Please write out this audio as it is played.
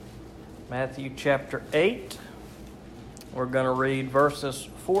Matthew chapter 8. We're going to read verses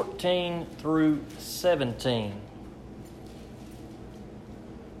 14 through 17.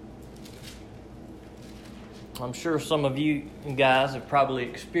 I'm sure some of you guys have probably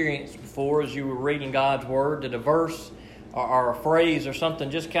experienced before as you were reading God's Word that a verse or a phrase or something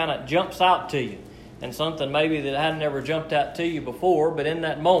just kind of jumps out to you. And something maybe that hadn't ever jumped out to you before, but in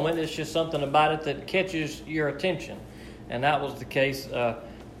that moment it's just something about it that catches your attention. And that was the case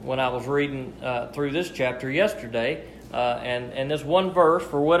when I was reading through this chapter yesterday. And this one verse,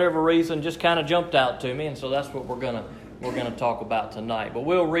 for whatever reason, just kind of jumped out to me. And so that's what we're gonna talk about tonight. But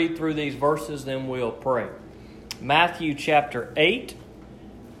we'll read through these verses, then we'll pray. Matthew chapter 8,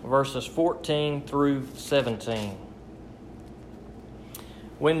 verses 14 through 17.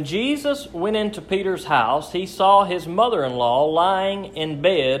 When Jesus went into Peter's house, he saw his mother-in-law lying in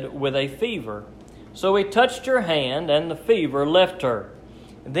bed with a fever. So he touched her hand, and the fever left her.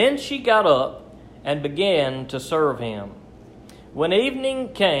 Then she got up and began to serve him. When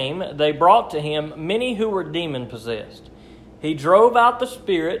evening came, they brought to him many who were demon-possessed. He drove out the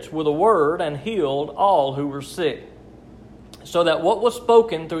spirits with a word and healed all who were sick, so that what was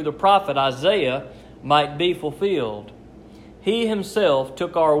spoken through the prophet Isaiah might be fulfilled. He himself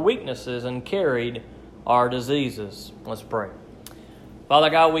took our weaknesses and carried our diseases. Let's pray. Father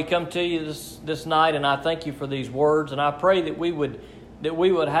God, we come to you this night, and I thank you for these words, and I pray that we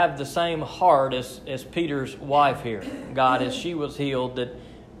would have the same heart as Peter's wife here, God, as she was healed,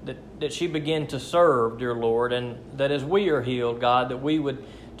 that she began to serve, dear Lord, and that as we are healed, God, that we would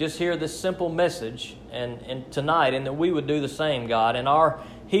just hear this simple message and tonight, and that we would do the same, God, in our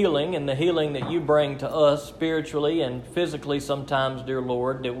healing and the healing that you bring to us spiritually and physically sometimes, dear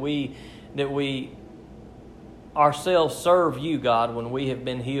Lord, that we ourselves serve you, God, when we have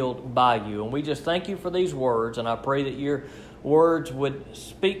been healed by you. And we just thank you for these words, and I pray that your words would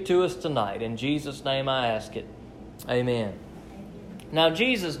speak to us tonight. In Jesus' name I ask it. Amen. Now,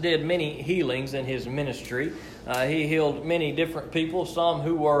 Jesus did many healings in his ministry. He healed many different people, some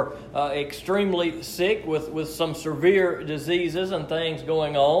who were extremely sick with some severe diseases and things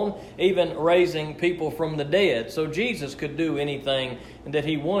going on, even raising people from the dead. So Jesus could do anything that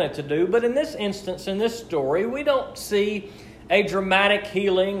he wanted to do. But in this instance, in this story, we don't see a dramatic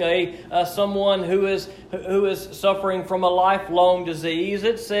healing, someone who is suffering from a lifelong disease.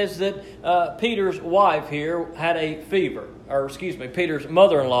 It says that Peter's wife here had a fever, Peter's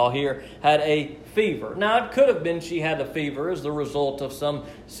mother-in-law here had a fever. Now, it could have been she had a fever as the result of some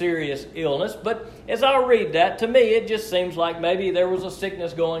serious illness, but as I read that, to me, it just seems like maybe there was a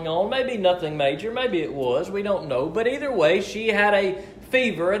sickness going on, maybe nothing major, maybe it was, we don't know, but either way, she had a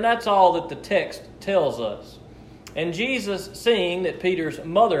fever, and that's all that the text tells us. And Jesus, seeing that Peter's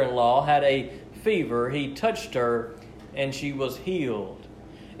mother-in-law had a fever, he touched her, and she was healed.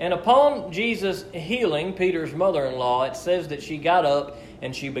 And upon Jesus healing Peter's mother-in-law, it says that she got up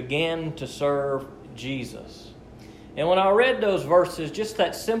and she began to serve Jesus. And when I read those verses, just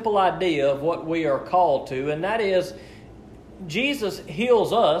that simple idea of what we are called to, and that is Jesus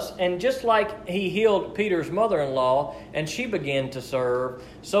heals us, and just like he healed Peter's mother-in-law and she began to serve,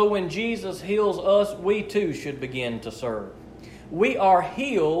 so when Jesus heals us, we too should begin to serve. We are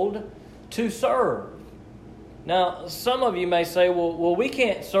healed to serve. Now, some of you may say, well, we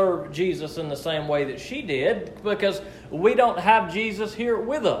can't serve Jesus in the same way that she did because we don't have Jesus here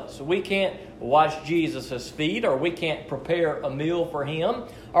with us. We can't wash Jesus' feet, or we can't prepare a meal for him,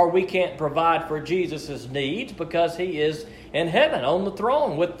 or we can't provide for Jesus' needs because he is in heaven on the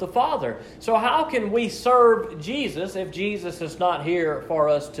throne with the Father. So how can we serve Jesus if Jesus is not here for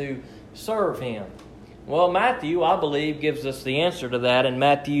us to serve him? Well, Matthew, I believe, gives us the answer to that in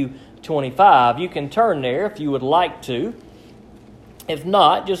Matthew 25. You can turn there if you would like to. If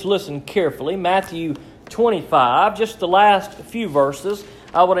not, just listen carefully. Matthew 25, just the last few verses.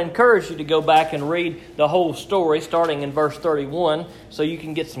 I would encourage you to go back and read the whole story starting in verse 31 so you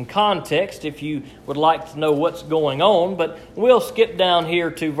can get some context if you would like to know what's going on. But we'll skip down here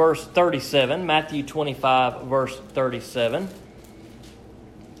to verse 37, Matthew 25, verse 37.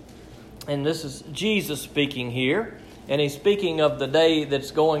 And this is Jesus speaking here. And he's speaking of the day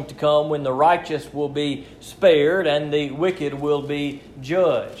that's going to come when the righteous will be spared and the wicked will be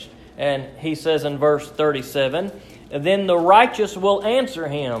judged. And he says in verse 37, "Then the righteous will answer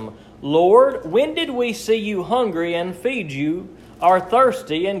him, 'Lord, when did we see you hungry and feed you, or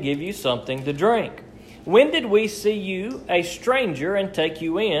thirsty and give you something to drink? When did we see you a stranger and take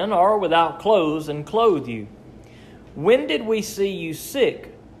you in, or without clothes and clothe you? When did we see you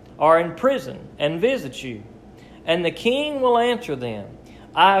sick or in prison and visit you?' And the king will answer them,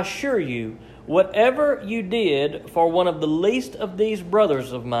 'I assure you, whatever you did for one of the least of these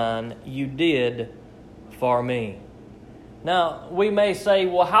brothers of mine, you did for me. Now, we may say,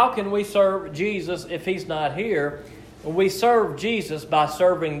 well, how can we serve Jesus if He's not here? We serve Jesus by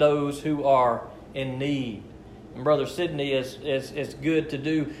serving those who are in need. And Brother Sidney is good to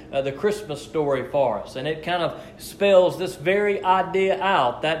do the Christmas story for us. And it kind of spells this very idea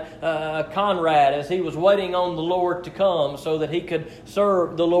out that Conrad, as he was waiting on the Lord to come so that he could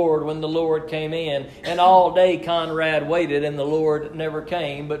serve the Lord when the Lord came in. And all day Conrad waited and the Lord never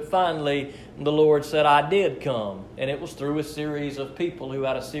came. But finally the Lord said, I did come. And it was through a series of people who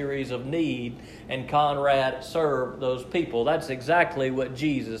had a series of need. And Conrad served those people. That's exactly what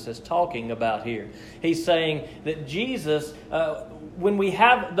Jesus is talking about here. He's saying that Jesus, when we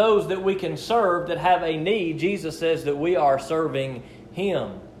have those that we can serve that have a need, Jesus says that we are serving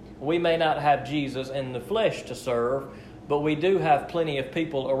Him. We may not have Jesus in the flesh to serve, but we do have plenty of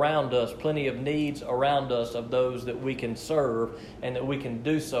people around us, plenty of needs around us of those that we can serve and that we can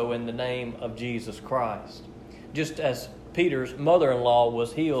do so in the name of Jesus Christ. Just as Peter's mother-in-law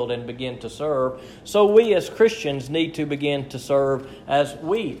was healed and began to serve, so we as Christians need to begin to serve as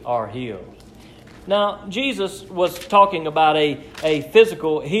we are healed. Now, Jesus was talking about a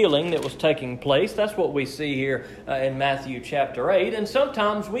physical healing that was taking place. That's what we see here in Matthew chapter 8. And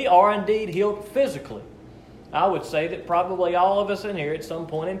sometimes we are indeed healed physically. I would say that probably all of us in here at some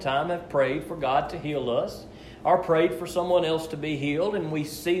point in time have prayed for God to heal us or prayed for someone else to be healed, and we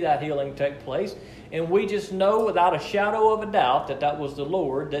see that healing take place. And we just know without a shadow of a doubt that that was the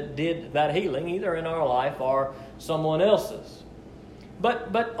Lord that did that healing, either in our life or someone else's.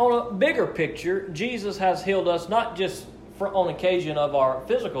 But on a bigger picture, Jesus has healed us not just on occasion of our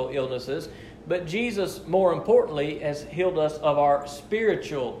physical illnesses, but Jesus, more importantly, has healed us of our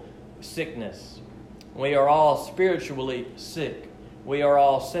spiritual sickness. We are all spiritually sick. We are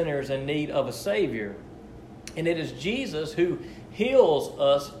all sinners in need of a Savior. And it is Jesus who heals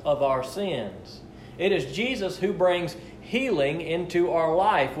us of our sins. It is Jesus who brings healing into our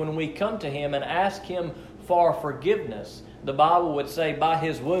life when we come to Him and ask Him for forgiveness. The Bible would say by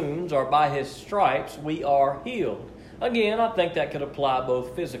His wounds or by His stripes we are healed. Again, I think that could apply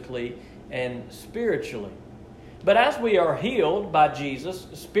both physically and spiritually. But as we are healed by Jesus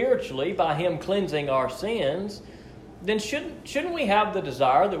spiritually, by Him cleansing our sins, then shouldn't we have the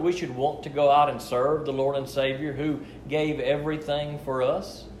desire that we should want to go out and serve the Lord and Savior who gave everything for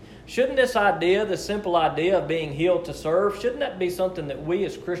us? Shouldn't this idea, the simple idea of being healed to serve, shouldn't that be something that we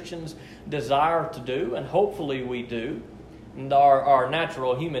as Christians desire to do? And hopefully we do. And our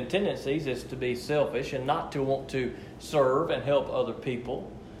natural human tendencies is to be selfish and not to want to serve and help other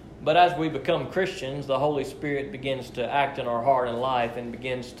people. But as we become Christians, the Holy Spirit begins to act in our heart and life and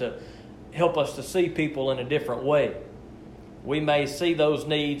begins to help us to see people in a different way. We may see those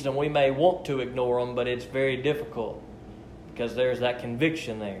needs and we may want to ignore them, but it's very difficult because there's that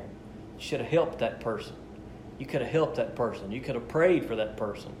conviction there. You should have helped that person. You could have helped that person. You could have prayed for that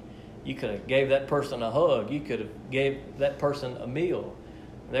person. You could have gave that person a hug. You could have gave that person a meal.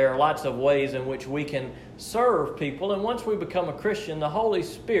 There are lots of ways in which we can serve people. And once we become a Christian, the Holy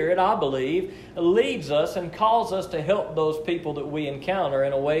Spirit, I believe, leads us and calls us to help those people that we encounter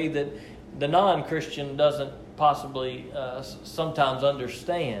in a way that the non-Christian doesn't possibly sometimes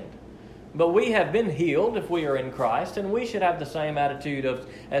understand. But we have been healed if we are in Christ, and we should have the same attitude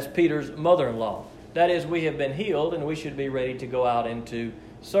as Peter's mother-in-law. That is, we have been healed, and we should be ready to go out and to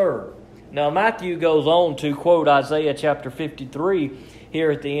serve. Now, Matthew goes on to quote Isaiah chapter 53 here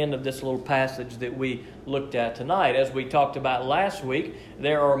at the end of this little passage that we looked at tonight. As we talked about last week,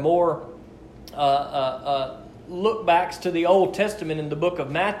 there are more look-backs to the Old Testament in the book of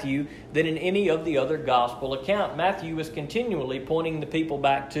Matthew than in any of the other gospel account. Matthew is continually pointing the people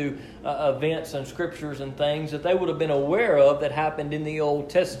back to events and scriptures and things that they would have been aware of that happened in the Old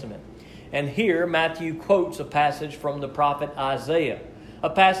Testament. And here Matthew quotes a passage from the prophet Isaiah, a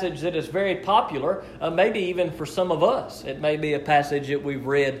passage that is very popular, maybe even for some of us. It may be a passage that we've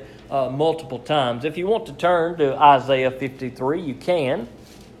read multiple times. If you want to turn to Isaiah 53, you can.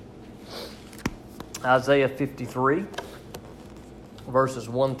 Isaiah 53, verses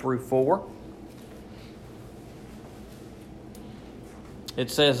 1 through 4. It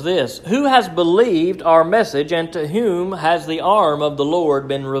says this, "Who has believed our message, and to whom has the arm of the Lord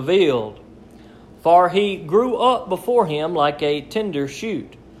been revealed? For he grew up before him like a tender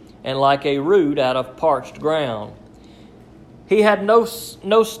shoot, and like a root out of parched ground. He had no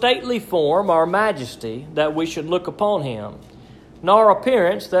stately form or majesty that we should look upon him, nor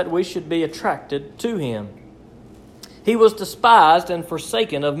appearance that we should be attracted to him. He was despised and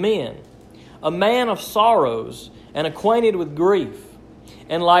forsaken of men, a man of sorrows and acquainted with grief.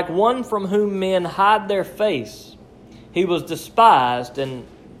 and like one from whom men hide their face. He was despised, and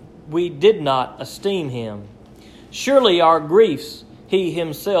we did not esteem him. Surely our griefs he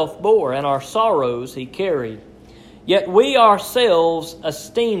himself bore, and our sorrows he carried. Yet we ourselves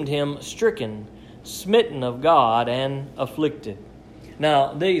esteemed him stricken, smitten of God, and afflicted.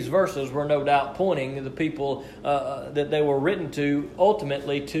 Now, these verses were no doubt pointing to the people that they were written to,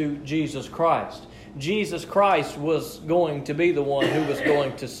 ultimately to Jesus Christ. Jesus Christ was going to be the one who was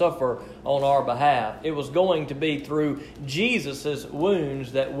going to suffer on our behalf. It was going to be through Jesus'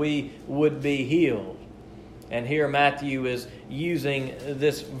 wounds that we would be healed. And here Matthew is using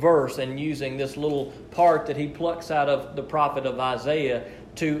this verse and using this little part that he plucks out of the prophet of Isaiah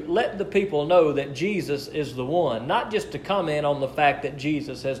to let the people know that Jesus is the one. Not just to comment on the fact that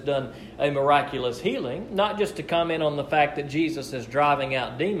Jesus has done a miraculous healing, not just to comment on the fact that Jesus is driving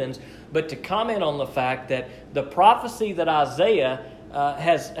out demons, but to comment on the fact that the prophecy that Isaiah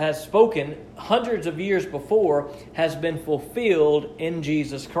has spoken hundreds of years before has been fulfilled in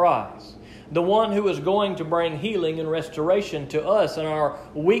Jesus Christ. The one who is going to bring healing and restoration to us in our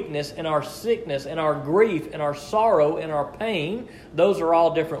weakness, in our sickness, in our grief, in our sorrow, in our pain. Those are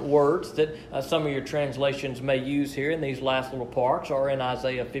all different words that some of your translations may use here in these last little parts or in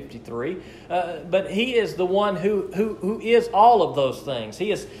Isaiah 53. But He is the one who is all of those things. He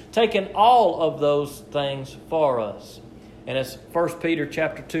has taken all of those things for us. And as 1 Peter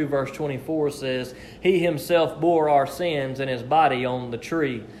chapter 2, verse 24 says, He Himself bore our sins in His body on the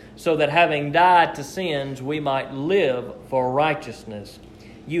tree, so that having died to sins, we might live for righteousness.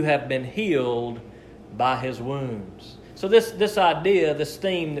 You have been healed by His wounds. So this idea, this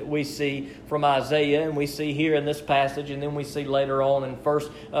theme that we see from Isaiah, and we see here in this passage, and then we see later on in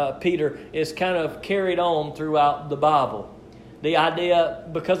 1 Peter, is kind of carried on throughout the Bible. The idea,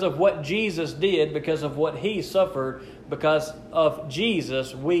 because of what Jesus did, because of what He suffered, because of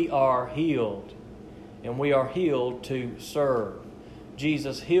Jesus, we are healed. And we are healed to serve.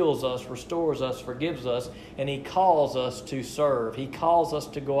 Jesus heals us, restores us, forgives us, and He calls us to serve. He calls us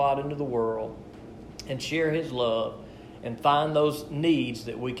to go out into the world and share His love and find those needs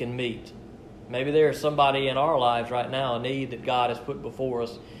that we can meet. Maybe there is somebody in our lives right now, a need that God has put before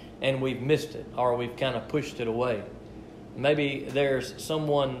us, and we've missed it, or we've kind of pushed it away. Maybe there's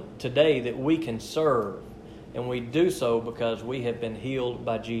someone today that we can serve, and we do so because we have been healed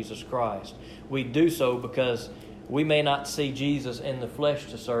by Jesus Christ. We do so because we may not see Jesus in the flesh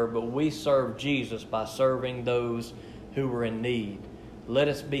to serve, but we serve Jesus by serving those who are in need. Let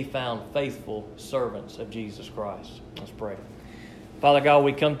us be found faithful servants of Jesus Christ. Let's pray. Father God,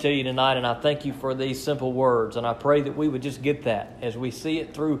 we come to You tonight, and I thank You for these simple words, and I pray that we would just get that as we see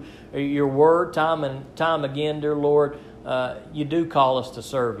it through Your word time and time again, dear Lord. You do call us to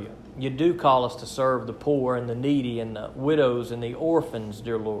serve You. You do call us to serve the poor and the needy and the widows and the orphans,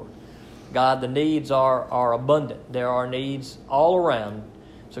 dear Lord. God, the needs are abundant. There are needs all around.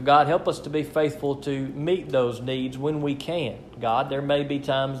 So God, help us to be faithful to meet those needs when we can. God, there may be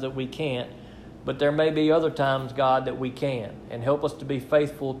times that we can't, but there may be other times, God, that we can. And help us to be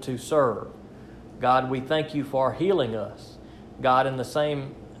faithful to serve. God, we thank You for healing us. God, in the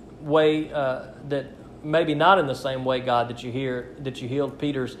same way that, maybe not in the same way, God, that You healed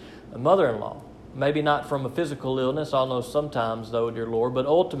Peter's mother-in-law. Maybe not from a physical illness, although sometimes, though, dear Lord, but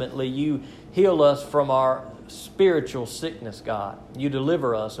ultimately You heal us from our spiritual sickness, God. You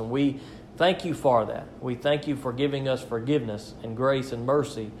deliver us, and we thank You for that. We thank You for giving us forgiveness and grace and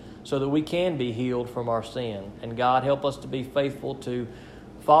mercy so that we can be healed from our sin. And God, help us to be faithful to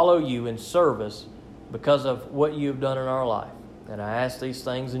follow You in service because of what You've done in our life. And I ask these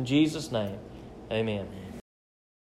things in Jesus' name. Amen.